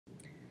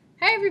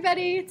Hi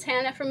everybody, it's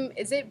Hannah from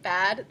Is It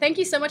Bad? Thank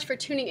you so much for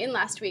tuning in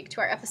last week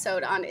to our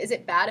episode on Is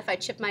It Bad If I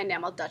Chip My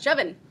Enamel Dutch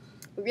Oven?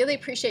 We really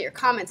appreciate your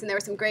comments, and there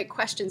were some great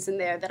questions in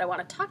there that I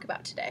want to talk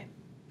about today.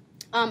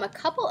 A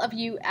couple of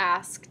you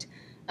asked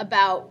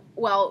about,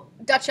 well,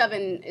 Dutch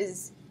oven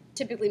is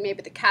typically made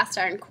with a cast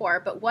iron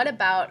core, but what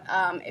about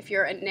if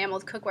your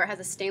enameled cookware has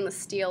a stainless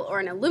steel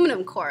or an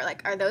aluminum core?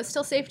 Like, are those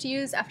still safe to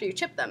use after you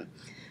chip them?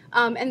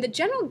 And the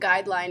general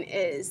guideline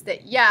is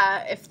that,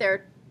 yeah, if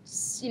they're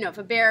if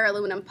a bare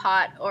aluminum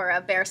pot or a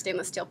bare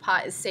stainless steel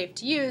pot is safe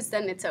to use,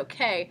 then it's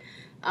okay.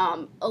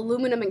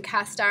 Aluminum and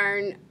cast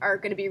iron are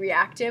going to be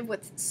reactive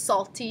with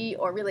salty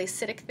or really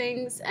acidic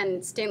things,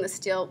 and stainless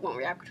steel won't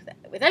react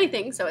with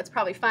anything, so it's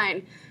probably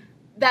fine.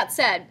 That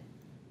said,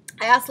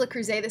 I asked Le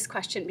Creuset this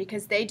question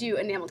because they do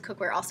enameled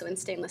cookware also in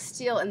stainless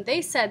steel, and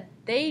they said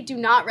they do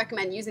not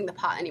recommend using the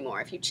pot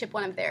anymore if you chip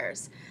one of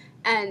theirs.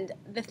 And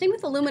the thing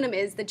with aluminum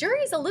is the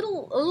jury's a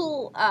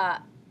little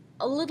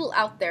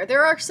out there.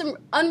 There are some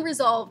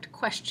unresolved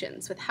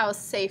questions with how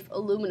safe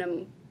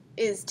aluminum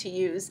is to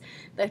use.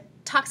 The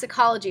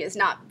toxicology is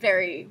not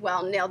very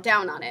well nailed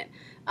down on it.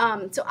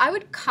 So I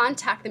would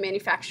contact the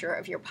manufacturer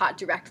of your pot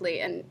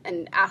directly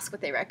and ask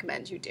what they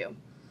recommend you do.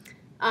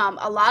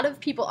 A lot of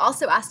people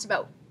also asked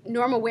about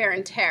normal wear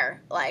and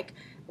tear. Like,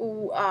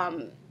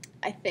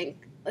 I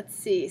think, let's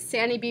see,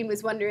 Sandy Bean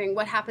was wondering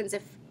what happens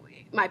if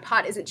my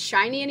pot isn't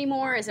shiny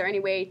anymore. Is there any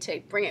way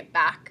to bring it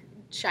back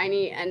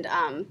shiny?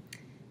 And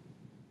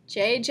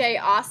J.J.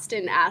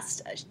 Austin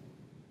asked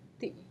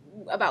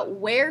about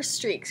wear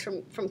streaks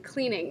from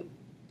cleaning.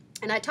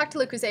 And I talked to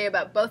Le Creuset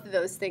about both of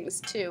those things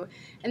too.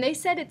 And they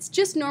said it's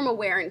just normal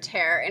wear and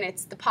tear, and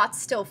the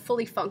pot's still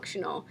fully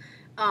functional.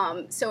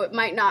 So it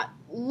might not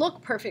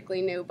look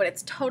perfectly new, but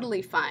it's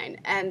totally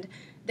fine. And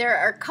there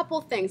are a couple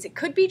things. It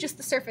could be just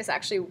the surface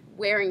actually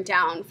wearing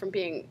down from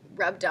being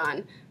rubbed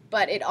on,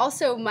 but it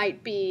also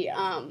might be,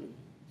 what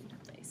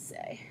did they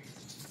say?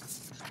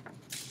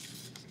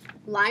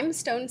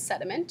 Limestone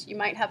sediment. You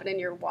might have it in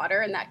your water,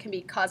 and that can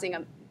be causing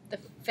the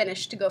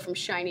finish to go from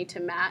shiny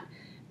to matte.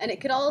 And it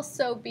could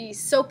also be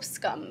soap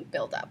scum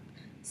buildup.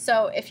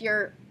 So if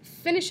your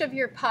finish of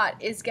your pot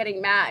is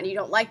getting matte and you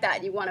don't like that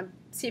and you want to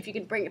see if you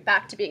can bring it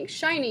back to being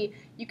shiny,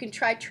 you can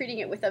try treating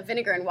it with a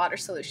vinegar and water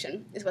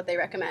solution is what they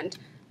recommend.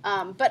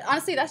 But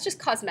honestly, that's just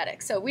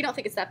cosmetic, so we don't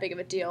think it's that big of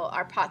a deal.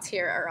 Our pots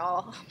here are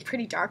all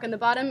pretty dark on the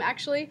bottom,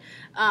 actually.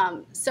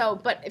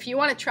 But if you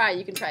want to try,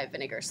 you can try a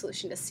vinegar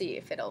solution to see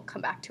if it'll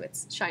come back to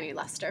its shiny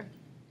luster.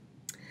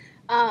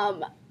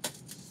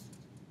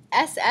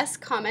 SS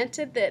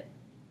commented that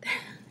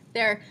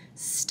their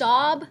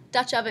Staub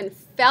Dutch oven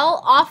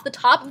fell off the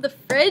top of the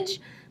fridge.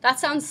 That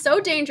sounds so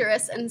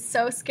dangerous and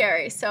so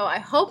scary, so I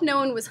hope no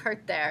one was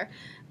hurt there.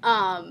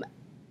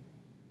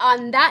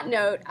 On that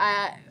note,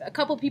 a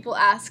couple people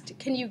asked,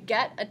 can you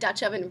get a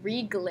Dutch oven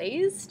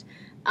reglazed?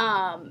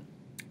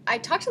 I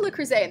talked to Le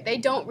Creuset, and they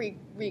don't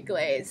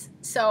reglaze,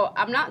 so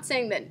I'm not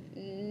saying that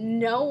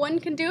no one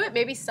can do it.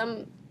 Maybe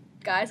some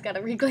guy's got a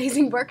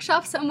reglazing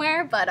workshop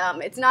somewhere, but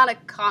it's not a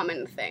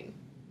common thing.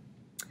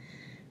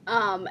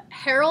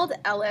 Harold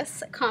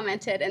Ellis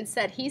commented and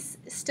said he's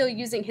still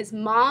using his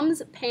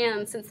mom's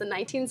pans since the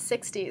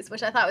 1960s,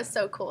 which I thought was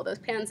so cool. Those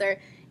pans are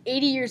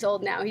 80 years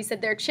old now. He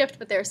said they're chipped,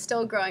 but they're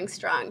still growing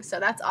strong, so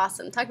that's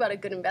awesome. Talk about a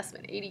good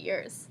investment, 80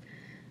 years.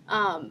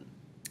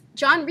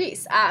 John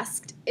Reese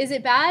asked, is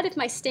it bad if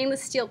my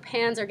stainless steel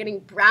pans are getting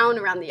brown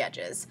around the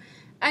edges?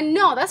 And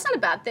no, that's not a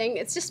bad thing.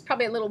 It's just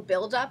probably a little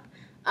buildup.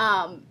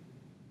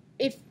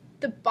 If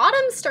the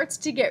bottom starts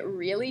to get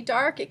really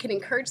dark, it can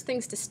encourage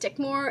things to stick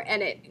more,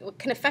 and it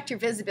can affect your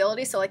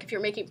visibility. So like if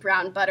you're making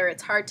brown butter,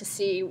 it's hard to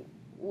see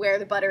where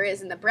the butter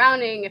is in the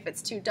browning if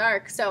it's too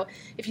dark. So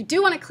if you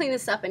do want to clean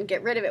this up and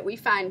get rid of it, we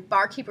find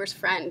Barkeeper's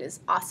Friend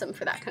is awesome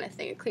for that kind of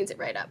thing. It cleans it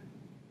right up.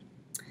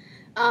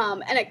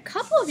 And a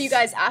couple of you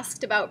guys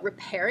asked about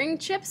repairing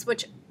chips,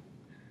 which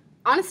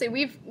honestly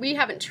we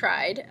haven't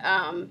tried.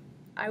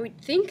 I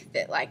would think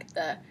that like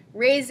the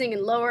raising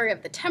and lowering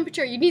of the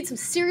temperature, you need some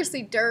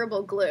seriously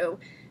durable glue,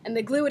 and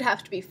the glue would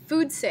have to be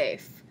food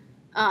safe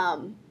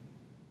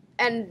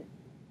and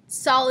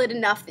solid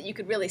enough that you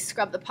could really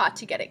scrub the pot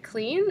to get it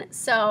clean.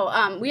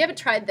 So we haven't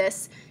tried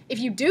this. If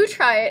you do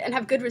try it and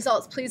have good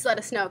results, please let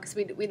us know, because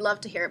we'd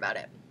love to hear about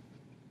it.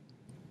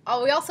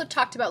 We also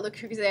talked about Le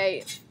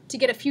Creuset to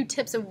get a few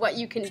tips of what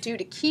you can do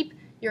to keep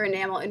your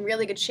enamel in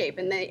really good shape,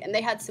 and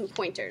they had some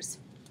pointers.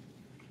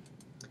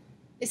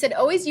 They said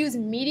always use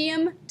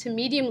medium to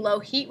medium-low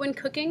heat when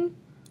cooking.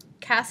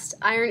 Cast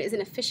iron is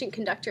an efficient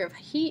conductor of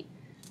heat,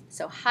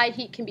 so high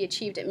heat can be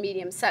achieved at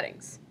medium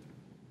settings.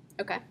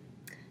 Okay.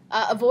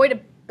 Avoid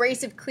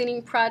abrasive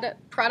cleaning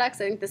products.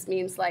 I think this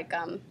means like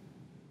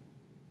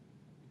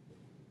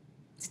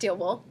steel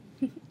wool,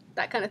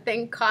 that kind of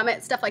thing,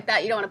 Comet, stuff like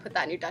that. You don't want to put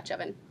that in your Dutch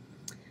oven.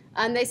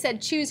 And they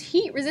said choose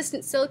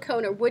heat-resistant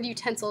silicone or wood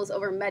utensils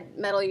over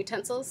metal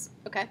utensils.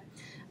 Okay.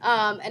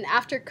 And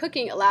after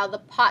cooking, allow the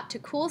pot to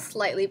cool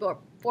slightly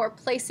before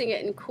placing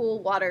it in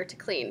cool water to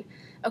clean.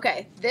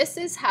 Okay, this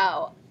is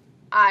how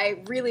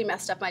I really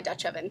messed up my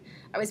Dutch oven.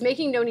 I was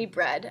making no-knead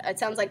bread. It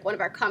sounds like one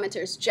of our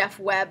commenters, Jeff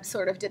Webb,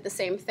 sort of did the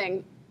same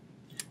thing.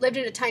 Lived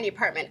in a tiny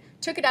apartment,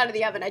 took it out of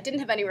the oven. I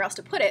didn't have anywhere else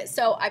to put it,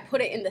 so I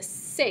put it in the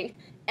sink,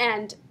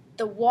 and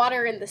the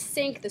water in the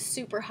sink, the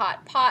super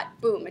hot pot,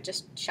 boom, it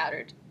just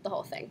shattered the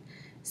whole thing.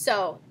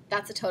 So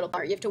that's a total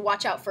bummer. You have to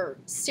watch out for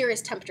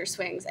serious temperature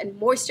swings, and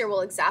moisture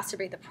will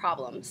exacerbate the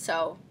problem.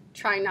 So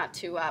trying not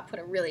to put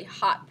a really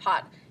hot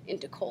pot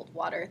into cold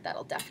water.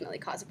 That'll definitely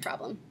cause a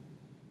problem.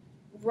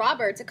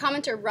 Roberts, a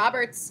commenter,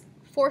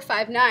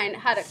 Roberts459,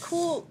 had a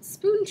cool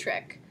spoon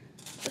trick.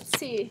 Let's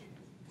see.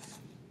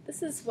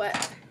 This is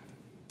what,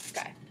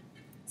 okay.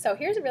 So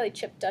here's a really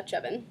chipped Dutch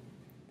oven.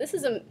 There's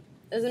a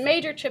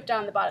major chip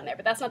down the bottom there,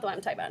 but that's not the one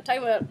I'm talking about. I'm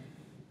talking about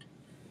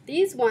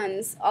these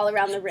ones all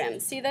around the rim.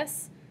 See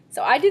this?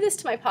 So I do this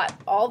to my pot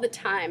all the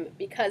time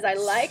because I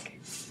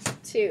like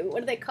to, what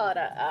do they call it,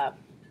 a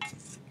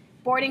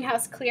boarding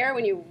house clear,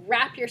 when you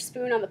wrap your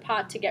spoon on the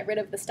pot to get rid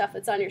of the stuff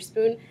that's on your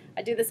spoon.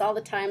 I do this all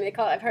the time.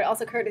 I've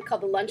also heard it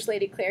called the lunch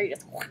lady clear. You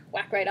just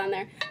whack right on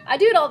there. I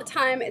do it all the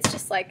time. It's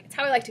just like, it's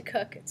how I like to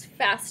cook. It's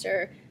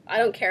faster. I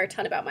don't care a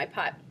ton about my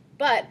pot.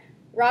 But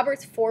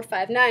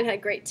Roberts459 had a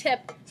great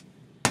tip.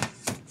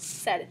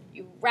 Said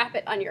you wrap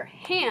it on your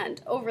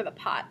hand over the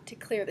pot to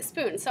clear the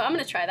spoon. So I'm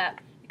going to try that.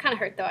 It kind of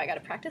hurt though. I got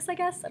to practice, I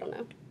guess. I don't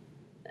know.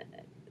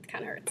 It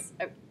kind of hurts.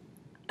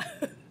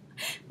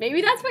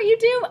 Maybe that's what you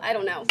do. I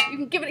don't know. You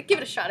can give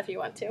it a shot if you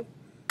want to.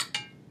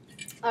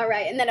 All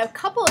right, and then a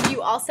couple of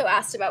you also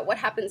asked about what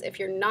happens if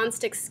your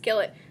nonstick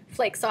skillet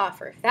flakes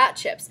off or if that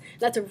chips.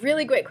 That's a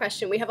really great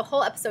question. We have a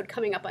whole episode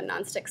coming up on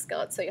nonstick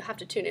skillets, so you'll have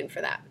to tune in for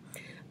that.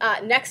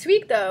 Next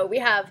week, though, we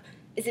have,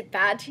 is it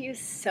bad to use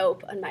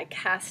soap on my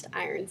cast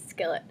iron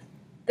skillet?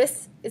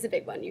 This is a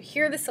big one. You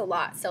hear this a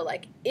lot. So,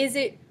 like, is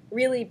it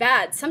really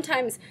bad?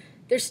 Sometimes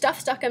there's stuff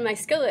stuck in my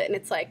skillet, and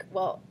it's like,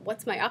 well,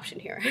 what's my option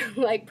here?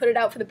 Like, put it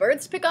out for the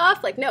birds to pick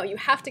off? Like, no, you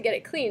have to get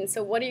it clean.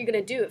 So what are you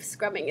going to do if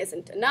scrubbing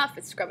isn't enough,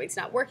 if scrubbing's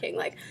not working?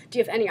 Like, do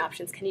you have any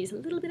options? Can you use a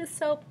little bit of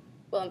soap?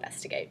 We'll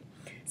investigate.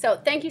 So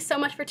thank you so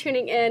much for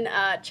tuning in.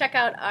 Check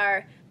out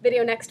our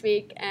video next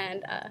week,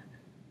 and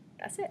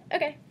that's it.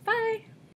 Okay, bye.